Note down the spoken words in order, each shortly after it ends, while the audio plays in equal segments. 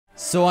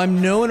So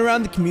I'm known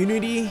around the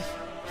community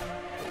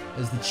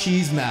as the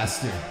Cheese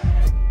Master.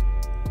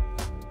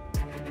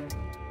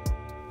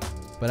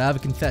 But I have a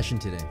confession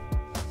today.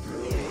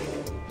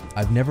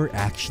 I've never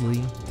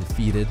actually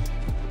defeated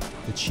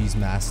the Cheese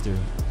Master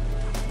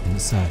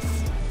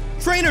himself.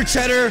 Trainer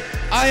Cheddar,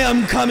 I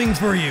am coming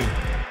for you.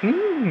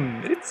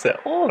 It's an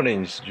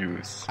orange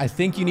juice. I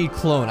think you need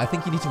clone. I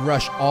think you need to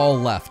rush all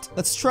left.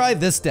 Let's try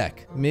this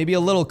deck. Maybe a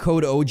little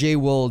code OJ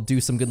will do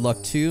some good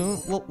luck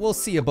too. We'll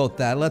see about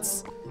that.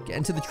 Let's get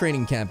into the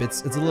training camp.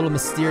 It's a little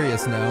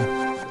mysterious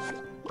now.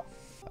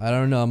 I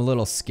don't know. I'm a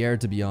little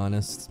scared, to be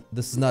honest.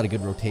 This is not a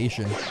good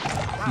rotation.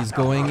 He's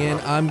going in.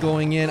 I'm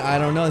going in. I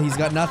don't know. He's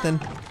got nothing.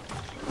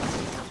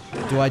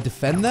 Do I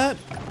defend that?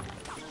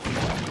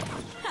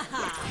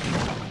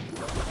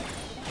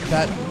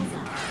 That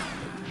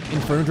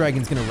Inferno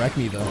Dragon's gonna wreck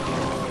me, though.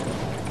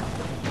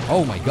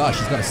 Oh my gosh,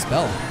 he's got a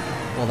spell.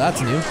 Well,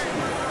 that's new.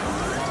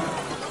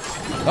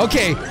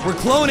 Okay, we're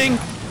cloning.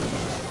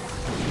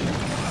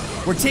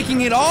 We're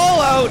taking it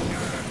all out.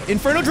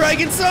 Inferno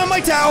Dragon's on my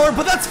tower,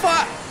 but that's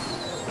fine.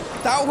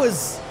 That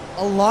was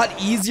a lot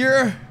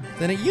easier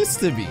than it used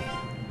to be.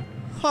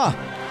 Huh.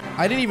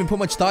 I didn't even put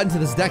much thought into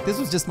this deck. This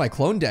was just my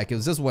clone deck. It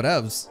was just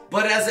whatevs.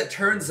 But as it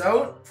turns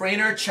out,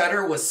 Trainer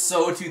Cheddar was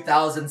so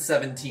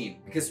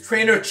 2017. Because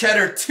Trainer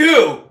Cheddar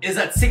 2 is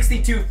at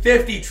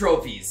 6250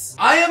 trophies.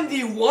 I am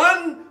the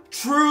one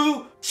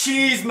true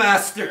Cheese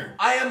Master.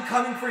 I am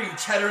coming for you,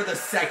 Cheddar the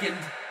second.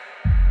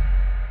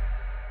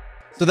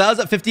 So that was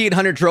at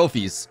 5,800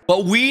 trophies.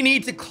 But we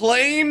need to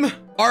claim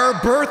our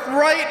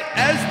birthright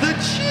as the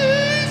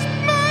Cheese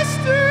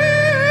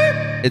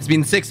Master. It's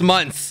been 6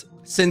 months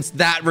since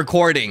that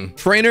recording.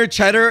 Trainer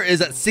Cheddar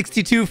is at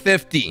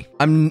 6250.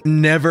 I'm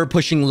never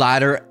pushing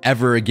ladder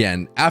ever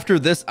again. After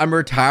this, I'm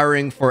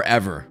retiring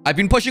forever. I've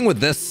been pushing with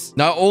this.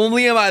 Not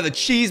only am I the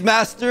Cheese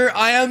Master,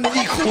 I am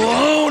the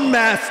Clone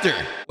Master.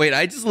 Wait,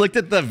 I just looked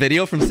at the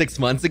video from 6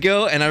 months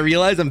ago and I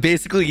realized I'm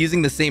basically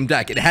using the same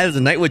deck. It has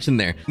a Night Witch in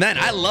there. Man,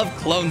 I love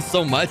clones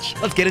so much.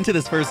 Let's get into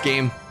this first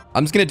game.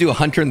 I'm just gonna do a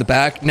Hunter in the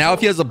back. Now, if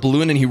he has a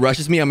balloon and he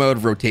rushes me, I'm out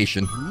of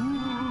rotation.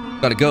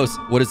 Got a ghost.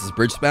 What is this,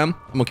 bridge spam?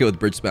 I'm okay with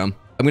bridge spam.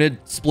 I'm gonna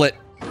split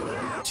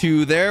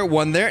 2 there,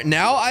 1 there.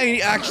 Now I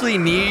actually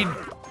need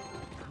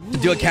to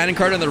do a cannon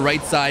card on the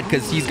right side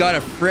because he's got a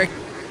frickin'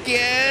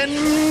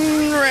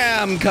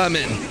 ram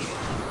coming.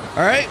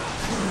 All right.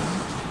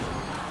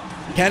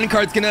 Cannon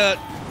card's gonna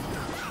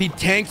be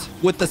tanked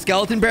with the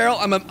skeleton barrel.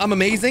 I'm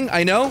amazing,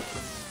 I know.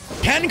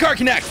 Cannon card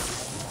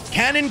connects.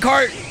 Cannon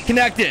card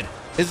connected.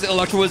 Is it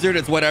Electro Wizard?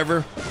 It's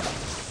whatever.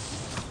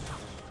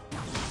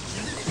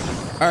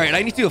 All right,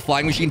 I need to do a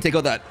flying machine, take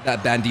out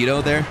that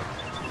bandito there.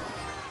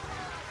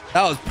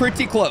 That was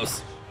pretty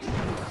close.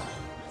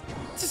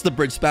 This is the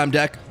bridge spam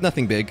deck,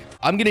 nothing big.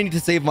 I'm gonna need to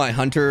save my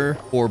hunter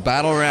or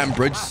battle ram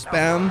bridge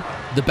spam.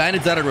 The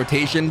bandit's out of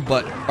rotation,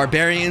 but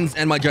barbarians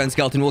and my giant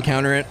skeleton will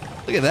counter it.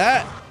 Look at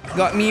that.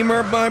 Got me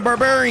my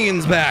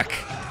barbarians back.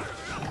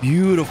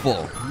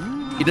 Beautiful.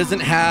 He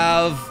doesn't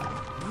have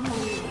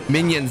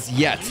minions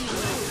yet.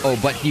 Oh,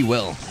 but he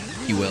will.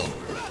 He will.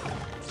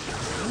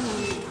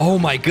 Oh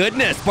my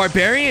goodness,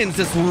 barbarians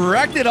just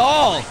wrecked it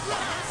all.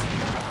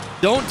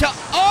 Don't tell.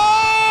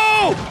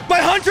 Oh, my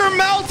hunter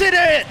melted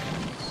it.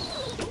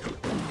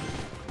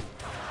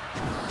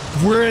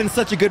 We're in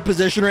such a good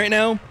position right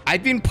now.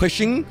 I've been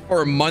pushing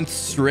for a month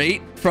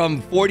straight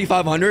from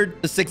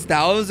 4,500 to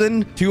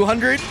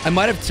 6,200. I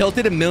might have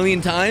tilted a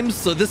million times,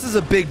 so this is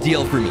a big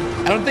deal for me.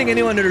 I don't think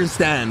anyone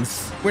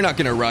understands. We're not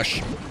gonna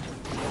rush.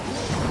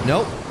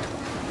 Nope.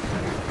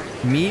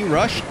 Me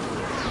rush?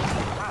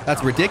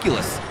 That's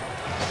ridiculous.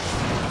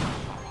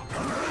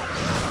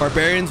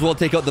 Barbarians will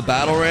take out the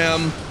battle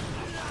ram.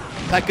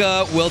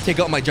 P.E.K.K.A. will take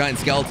out my giant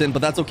skeleton,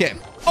 but that's okay.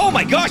 Oh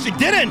my gosh, it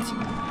didn't!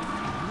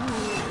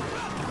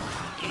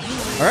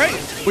 All right,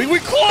 we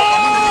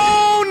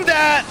cloned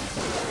that!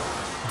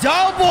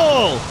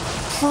 Double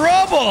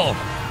trouble!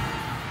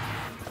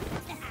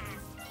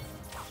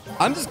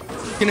 I'm just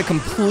gonna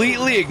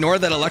completely ignore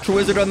that Electro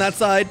Wizard on that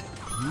side.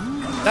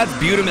 That's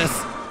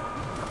Beautimus.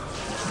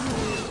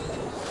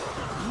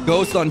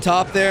 Ghost on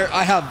top there.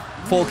 I have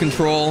full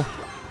control.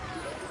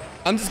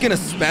 I'm just gonna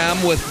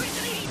spam with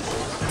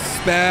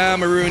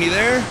Spam-a-rooney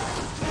there.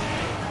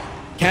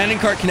 Cannon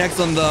cart connects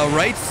on the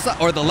right side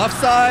or the left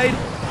side.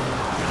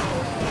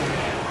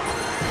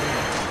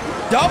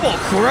 Double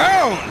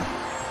crown.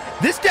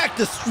 This deck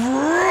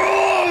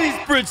destroys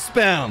bridge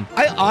spam.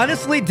 I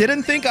honestly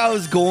didn't think I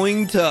was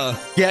going to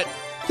get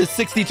to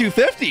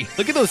 6,250.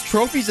 Look at those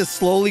trophies just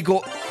slowly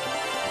go.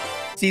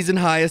 Season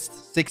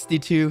highest,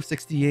 62,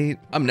 68.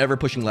 I'm never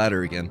pushing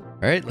ladder again.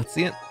 All right, let's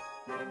see it.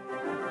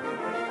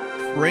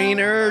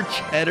 Trainer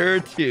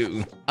Cheddar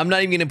 2. I'm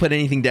not even gonna put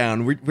anything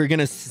down. We're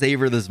gonna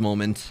savor this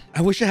moment.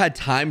 I wish I had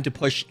time to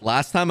push.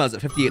 Last time I was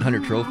at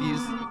 5,800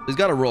 trophies. There's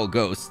got to roll a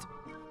ghost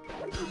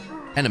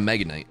and a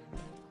Mega Knight.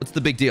 What's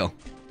the big deal?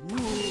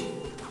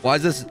 Why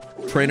is this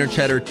Trainer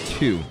Cheddar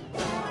 2?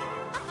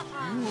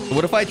 So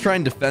what if I try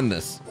and defend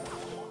this?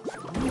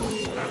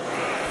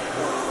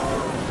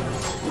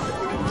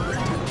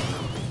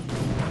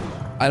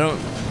 I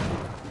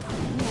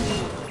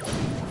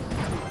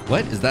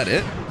What? Is that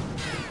it?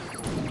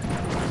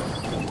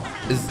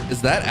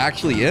 Is that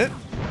actually it?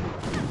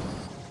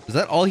 Is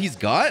that all he's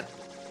got?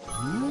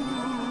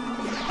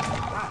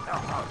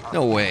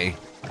 No way.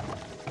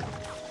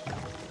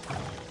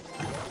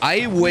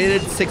 I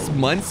waited 6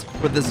 months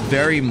for this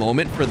very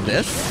moment for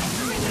this?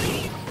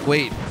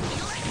 Wait.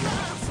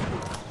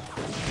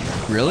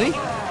 Really?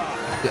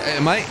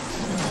 Am I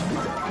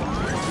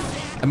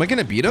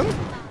gonna beat him?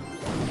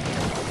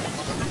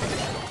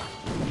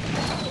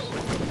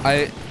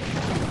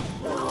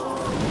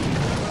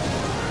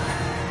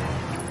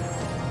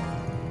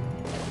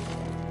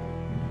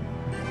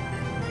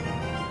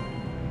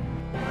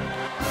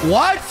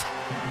 What?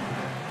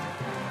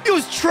 It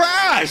was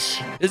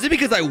trash. Is it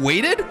because I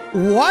waited?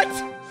 What?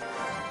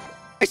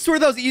 I swear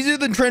that was easier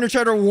than Trainer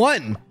Cheddar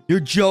 1.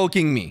 You're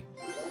joking me.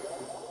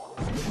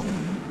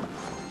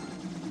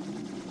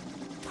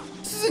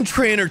 This isn't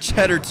Trainer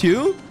Cheddar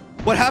 2.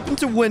 What happened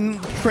to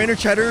when Trainer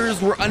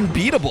Cheddars were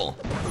unbeatable?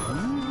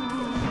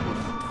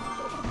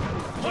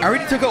 I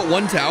already took out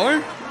one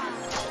tower.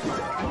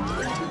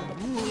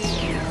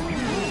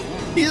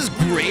 He just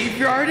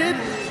graveyarded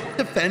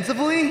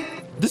defensively.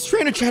 This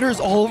Trainer Cheddar is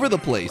all over the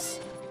place.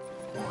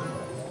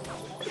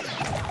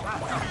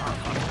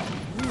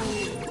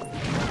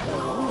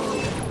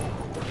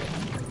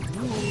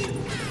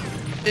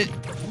 It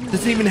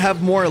doesn't even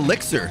have more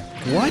elixir.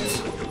 What?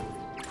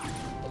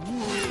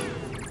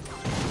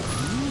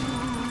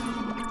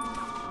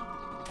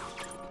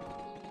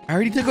 I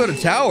already took out a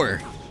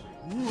tower.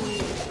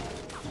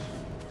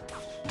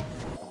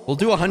 We'll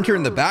do a hunter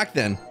in the back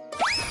then.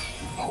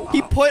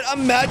 He put a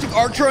magic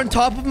archer on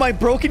top of my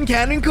broken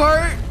cannon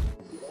cart?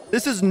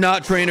 This is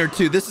not Trainer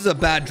 2. This is a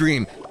bad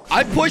dream.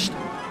 I pushed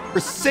for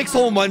 6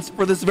 whole months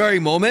for this very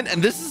moment,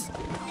 and this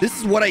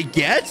is what I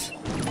get?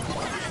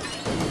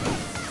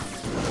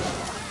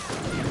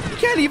 You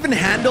can't even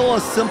handle a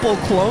simple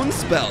clone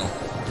spell.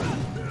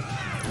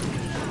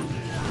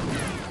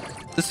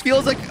 This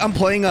feels like I'm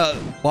playing a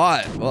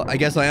bot. Well, I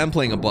guess I am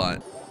playing a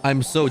bot.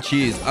 I'm so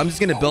cheesed. I'm just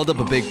gonna build up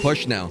a big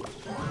push now.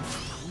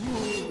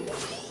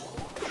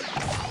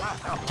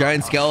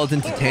 Giant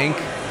skeleton to tank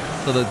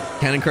so the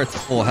cannon cart's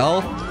full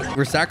health.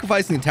 We're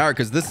sacrificing the tower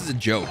because this is a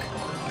joke.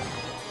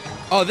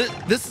 Oh,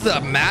 this is a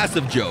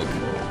massive joke.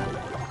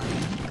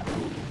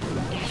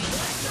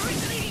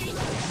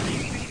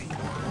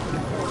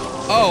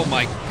 Oh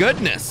my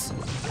goodness.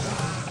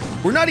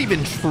 We're not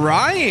even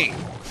trying.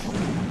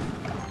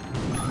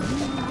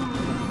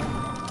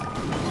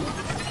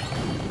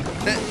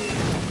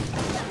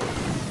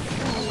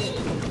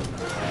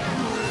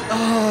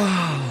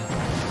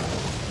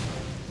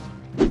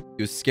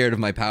 He was scared of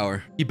my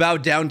power. He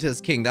bowed down to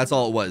his king. That's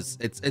all it was.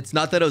 It's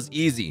not that it was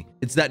easy.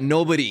 It's that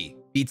nobody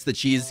beats the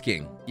Cheese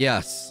King.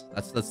 Yes,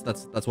 that's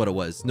what it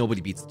was. Nobody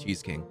beats the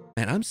Cheese King.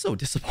 Man, I'm so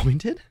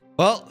disappointed.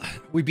 Well,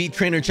 we beat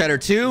Trainer Cheddar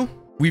 2.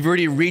 We've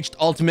already reached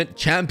Ultimate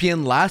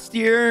Champion last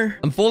year.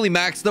 I'm fully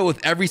maxed out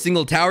with every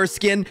single tower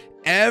skin,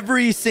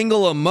 every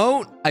single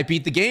emote. I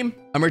beat the game.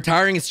 I'm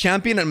retiring as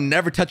champion. I'm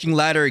never touching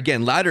ladder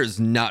again. Ladder is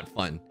not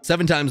fun.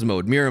 7 times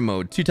mode, mirror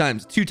mode, 2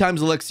 times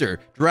elixir,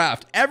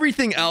 draft,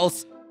 everything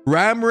else.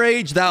 Ram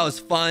Rage, that was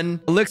fun.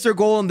 Elixir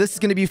Golem, this is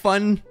going to be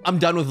fun. I'm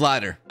done with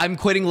ladder. I'm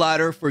quitting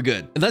ladder for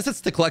good. Unless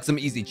it's to collect some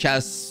easy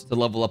chests to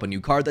level up a new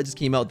card that just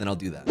came out, then I'll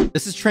do that.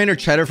 This is Trainer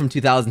Cheddar from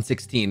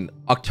 2016,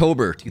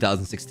 October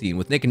 2016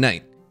 with Nick and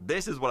Knight.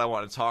 This is what I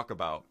want to talk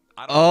about.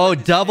 Oh,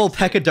 double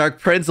P.E.K.K.A. Dark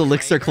Prince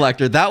Elixir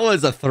Collector. That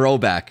was a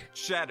throwback.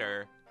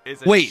 Cheddar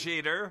is a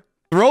cheater.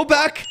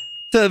 Throwback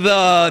to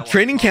the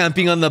training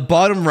camping on the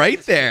bottom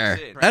right there.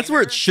 That's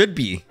where it should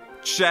be.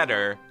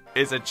 Cheddar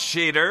is a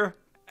cheater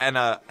and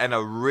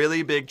a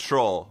really big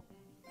troll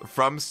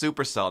from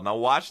Supercell. Now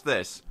watch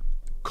this.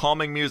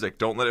 Calming music.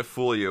 Don't let it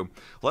fool you.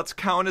 Let's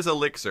count his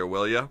elixir,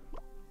 will ya?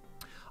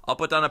 I'll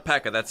put down a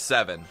P.E.K.K.A. That's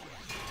 7.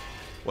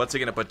 What's he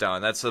gonna put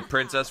down? That's the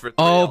princess for 3.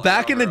 Oh,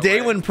 back in the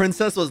day when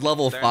princess was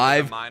level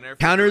 5,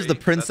 counters the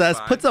princess,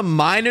 puts a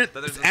minor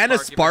and a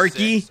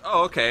Sparky.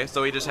 Oh, okay.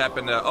 So he just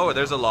happened to. Oh,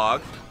 there's a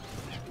log.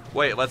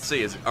 Wait, let's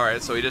see. All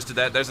right, so he just did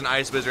that. There's an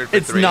ice wizard for 3.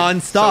 It's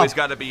non-stop. So he's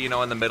got to be, in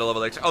the middle of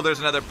elixir. Oh,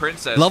 there's another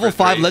princess. Level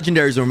 5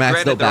 legendaries were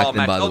maxed out back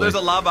then, by the way. Oh, there's a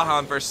lava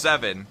hound for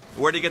 7.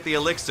 Where'd he get the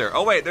elixir?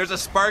 Oh wait, there's a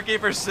Sparky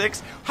for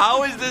 6.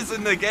 How is this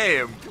in the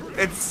game?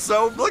 It's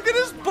so. Look at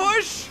his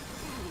bush.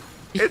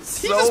 It's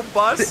so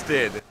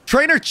busted.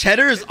 Trainer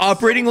Cheddar is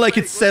operating like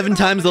it's 7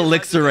 times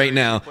elixir right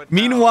now.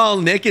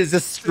 Meanwhile, Nick is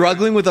just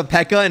struggling with a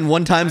P.E.K.K.A. in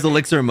 1 times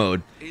elixir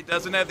mode. He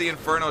doesn't have the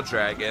Inferno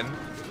Dragon.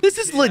 This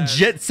is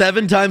legit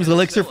 7 times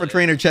elixir for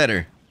Trainer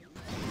Cheddar.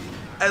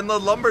 And the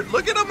lumber.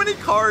 Look at how many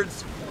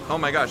cards. Oh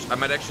my gosh, I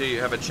might actually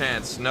have a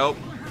chance. Nope.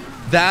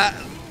 That.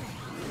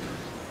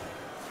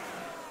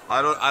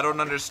 I don't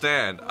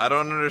understand. I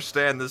don't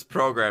understand this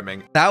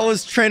programming. That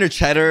was Trainer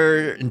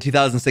Cheddar in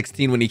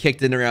 2016 when he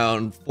kicked in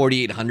around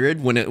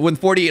 4800 when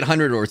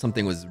 4800 or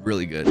something was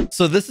really good.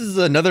 So this is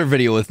another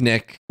video with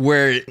Nick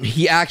where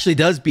he actually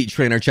does beat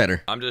Trainer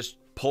Cheddar. I'm just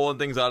pulling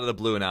things out of the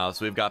blue now.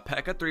 So we've got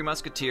P.E.K.K.A. 3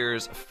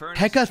 Musketeers, Furnace,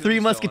 P.E.K.K.A. 3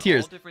 Tombstone,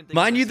 Musketeers. all different things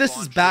Mind to you, this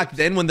spawn is back troops.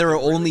 then when there were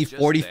We're only just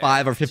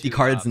 45 or there 50 to,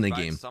 cards in the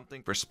find game.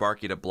 Something for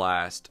Sparky to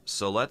blast.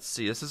 So let's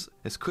see.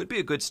 This could be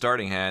a good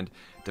starting hand,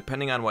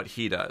 depending on what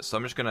he does. So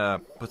I'm just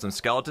gonna put some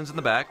skeletons in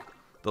the back.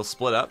 They'll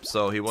split up,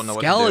 so he won't know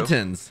what to do.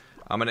 Skeletons.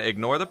 I'm gonna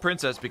ignore the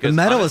princess because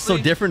The meta was so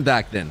honestly, different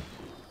back then.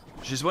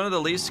 she's one of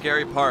the least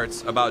scary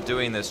parts about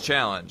doing this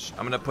challenge.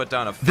 I'm gonna put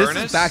down a This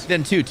furnace. is back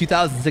then too,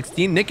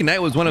 2016. Nick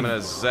Knight was one I'm of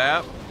gonna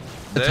zap.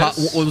 the This. top.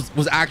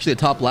 Was actually a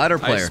top ladder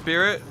Ice player.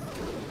 Spirit.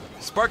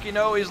 Sparky,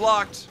 no, he's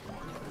locked.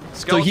 So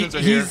Skeletons are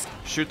here.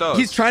 Shoot those.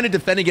 He's trying to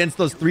defend against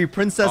those 3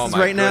 princesses oh my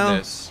right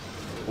goodness.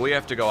 We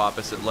have to go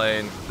opposite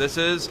lane. This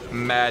is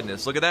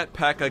madness. Look at that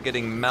P.E.K.K.A.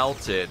 getting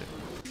melted. now.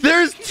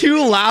 There's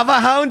 2 lava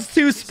hounds,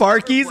 2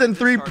 Sparkies, and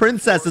 3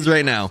 princesses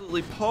right now.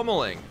 Absolutely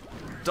pummeling.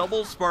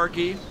 Double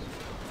Sparky,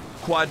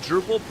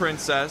 quadruple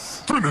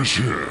princess. Finish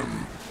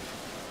him.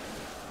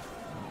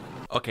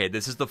 Okay,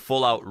 this is the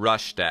full-out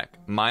rush deck.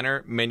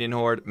 Miner, Minion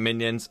Horde,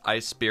 Minions,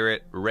 Ice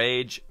Spirit,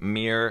 Rage,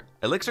 Mirror,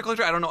 Elixir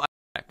Collector. I don't know.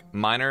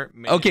 Miner,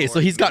 Minion Okay, so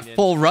Horde, he's got Minions,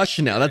 full rush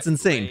now. That's Spirit,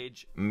 insane.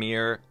 Rage,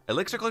 Mirror,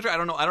 Elixir Collector. I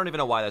don't know. I don't even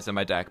know why that's in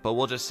my deck, but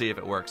we'll just see if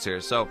it works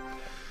here. So,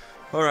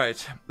 all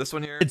right, this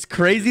one here. It's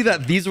crazy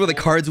that these were the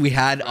cards we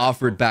had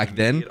offered back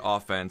then. Immediate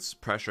offense,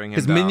 pressuring him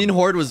Because down. Minion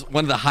Horde was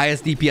one of the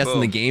highest DPS in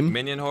the Boom. game.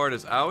 Minion Horde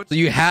is out. So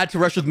you had to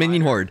rush with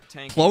Minion Horde.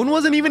 Clone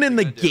wasn't even in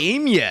the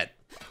game yet.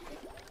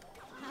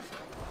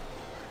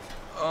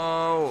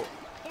 Oh,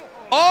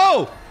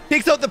 Oh!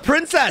 Takes out the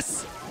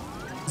princess!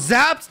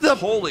 Zaps the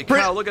holy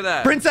cow, look at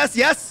that. princess,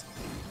 yes!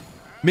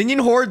 Minion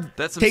Horde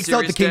That's some takes out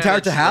serious the King Tower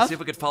damage. to Let's half. see if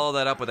we could follow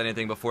that up with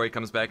anything before he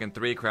comes back in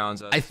 3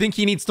 crowns. I think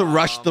he needs to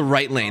rush the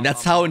right lane.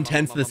 That's how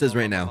intense this is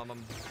right now.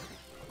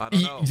 I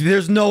don't know.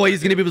 There's no way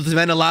he's going to be able to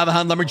defend a Lava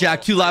Hound,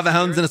 Lumberjack, 2 Lava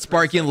Hounds, and a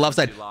Sparky on the left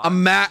side.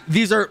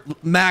 These are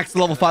max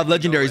level 5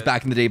 legendaries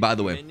back in the day, by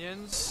the way.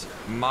 Minions,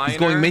 Miner, He's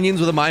going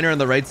Minions with a Miner on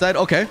the right side.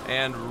 Okay.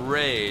 and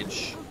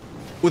Rage.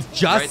 With Right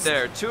just,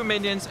 there, 2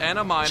 Minions and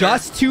a Miner.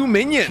 just 2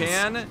 Minions.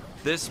 Can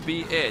this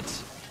be it?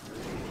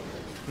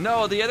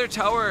 No, the other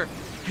tower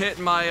hit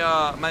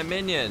my my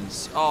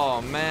Minions. Oh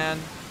man.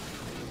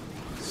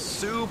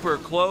 Super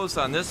close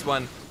on this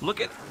one. Look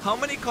at how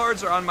many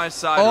cards are on my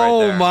side right Oh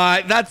there.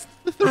 my, that's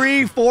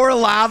 3, 4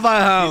 Lava He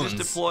Hounds.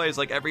 just deploys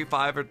like every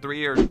 5 or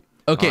 3 or...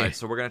 Okay. Alright,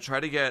 so we're going to try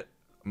to get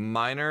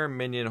Miner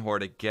Minion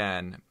Horde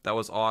again. That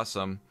was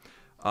awesome.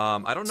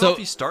 I don't know So, if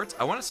he starts.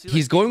 I want to see.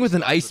 he's like, going if with he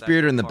an starts Ice with Spirit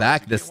extra in the cards.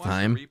 back You this can watch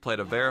time. the replay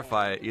to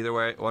verify it either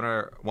way,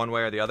 one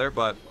way or the other.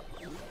 But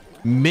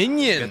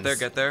Minions.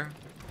 get there.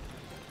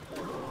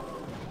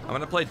 I'm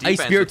gonna play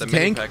defense Spirit with the to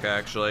tank. Mini P.E.K.K.A.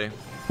 actually.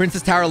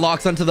 Princess Tower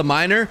locks onto the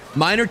Miner.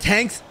 Miner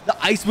tanks the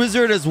Ice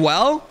Wizard as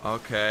well.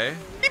 Okay.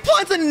 He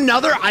plants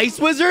another Ice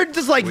Wizard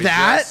just like We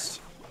that. just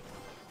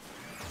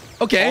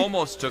Okay.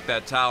 almost took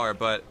that tower,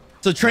 but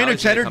So Trainer now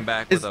he's gonna Cheddar come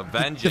back is with a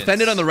vengeance.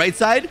 defended on the right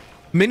side.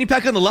 Mini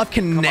P.E.K.K.A. on the left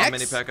Come connects. on,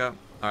 Mini P.E.K.K.A.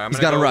 All right, I'm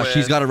He's gonna got to go rush. with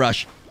He's got to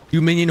rush.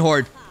 You Minion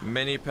Horde.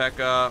 Mini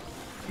P.E.K.K.A.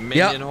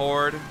 Minion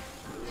Horde.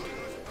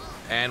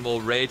 And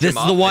we'll rage This him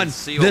is up the one. and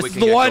see what This we is can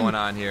the get one. going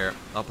on here.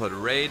 I'll put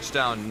rage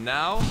down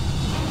now.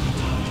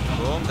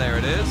 Boom, there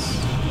it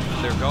is.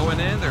 They're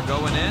going in. They're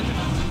going in.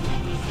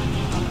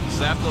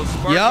 Zap those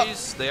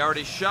Sparkies. They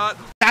already shot.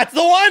 That's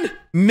the one.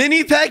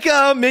 Mini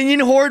P.E.K.K.A. Minion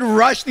Horde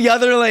rush the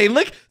other lane.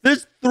 Look,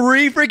 there's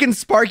 3 freaking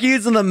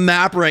Sparkies on the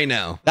map right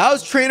now. That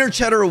was Trainer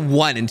Cheddar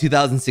 1 in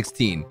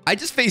 2016. I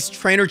just faced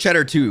Trainer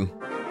Cheddar 2. What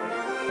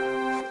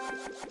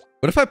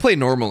if I play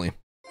normally?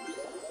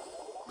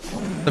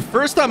 The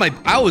first time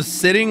I was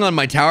sitting on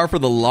my tower for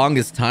the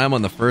longest time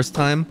on the first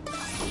time.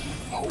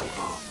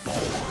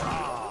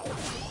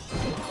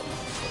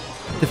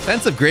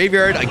 Defensive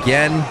graveyard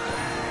again.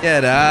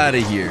 Get out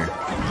of here.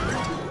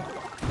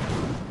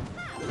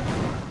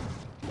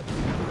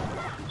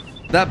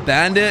 That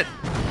bandit?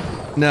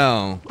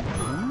 No.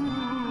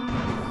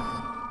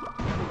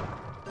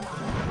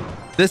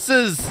 This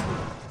is...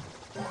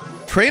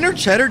 Trainer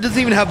Cheddar doesn't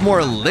even have more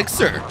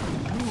elixir.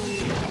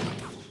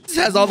 This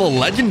has all the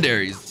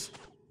legendaries.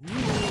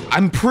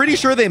 I'm pretty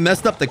sure they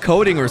messed up the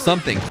coding or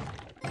something.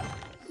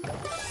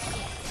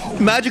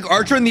 Magic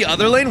Archer in the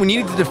other lane when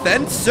you need to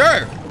defend?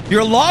 Sir,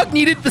 your log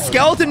needed the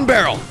skeleton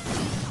barrel.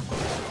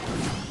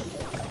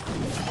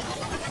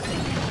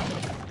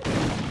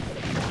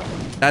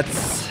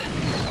 That's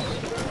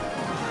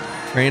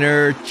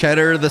Trainer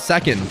Cheddar the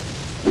second.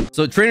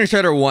 So Trainer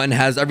Cheddar 1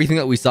 has everything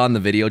that we saw in the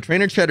video.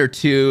 Trainer Cheddar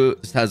 2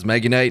 just has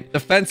Mega Knight,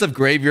 defensive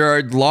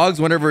graveyard, logs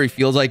whenever he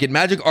feels like it,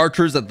 magic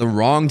archers at the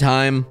wrong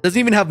time. Doesn't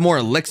even have more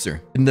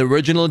elixir. In the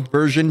original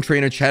version,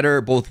 Trainer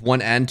Cheddar, both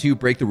 1 and 2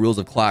 break the rules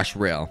of Clash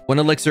Royale. 1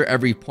 elixir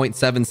every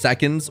 0.7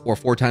 seconds or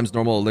 4 times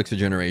normal elixir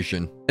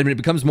generation. And it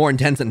becomes more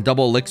intense than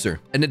double elixir.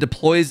 And it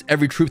deploys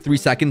every troop 3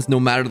 seconds no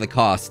matter the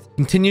cost.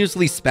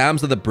 Continuously spams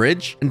to the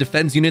bridge and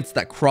defends units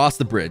that cross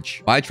the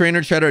bridge. My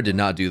Trainer Cheddar did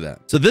not do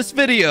that. So this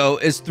video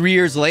is 3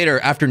 years later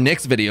after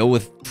Nick's video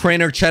with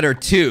Trainer Cheddar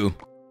 2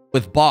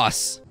 with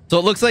Boss. So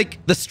it looks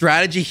like the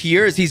strategy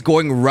here is he's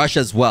going rush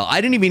as well.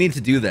 I didn't even need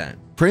to do that.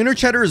 Trainer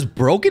Cheddar is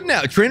broken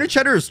now. Trainer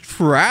Cheddar is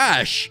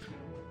trash.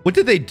 What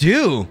did they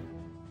do?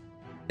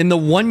 In the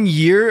 1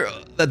 year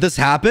that this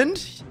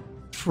happened?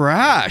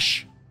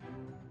 Trash.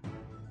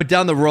 Put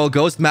down the Royal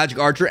Ghost, Magic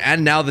Archer,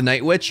 and now the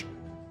Night Witch.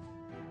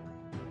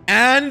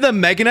 And the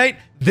Mega Knight.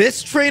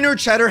 This trainer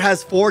Cheddar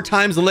has 4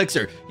 times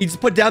Elixir. He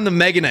just put down the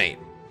Mega Knight.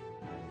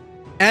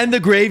 And the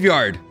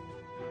Graveyard.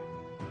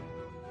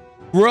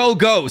 Royal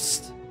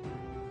Ghost.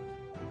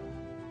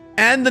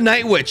 And the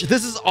Night Witch.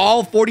 This is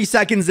all 40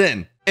 seconds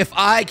in. If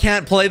I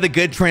can't play the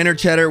good trainer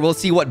Cheddar, we'll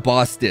see what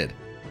boss did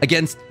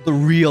against the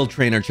real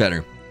trainer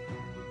Cheddar.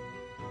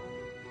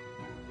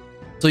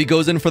 So he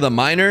goes in for the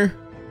Miner.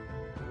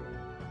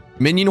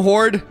 Minion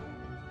Horde.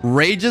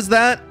 Rages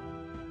that.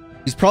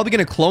 He's probably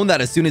going to clone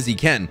that as soon as he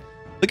can.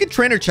 Look at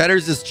trainer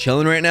Cheddar's just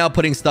chilling right now,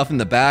 putting stuff in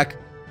the back.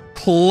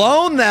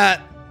 Clone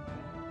that.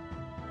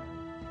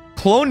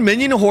 Clone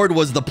Minion Horde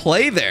was the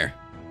play there.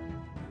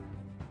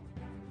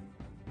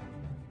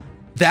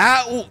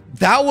 That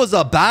was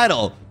a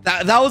battle.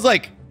 That was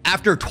like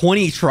after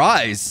 20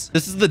 tries.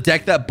 This is the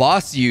deck that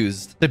boss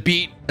used to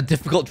beat a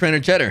difficult trainer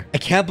Cheddar. I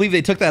can't believe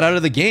they took that out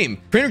of the game.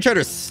 Trainer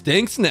Cheddar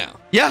stinks now.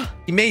 Yeah,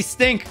 he may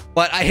stink,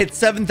 but I hit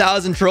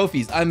 7,000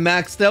 trophies. I'm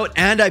maxed out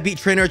and I beat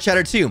trainer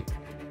Cheddar too.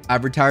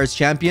 Avatar's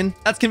champion.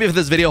 That's gonna be it for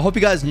this video. Hope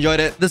you guys enjoyed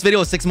it. This video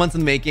was 6 months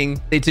in the making.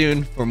 Stay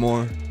tuned for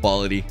more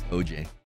quality OJ.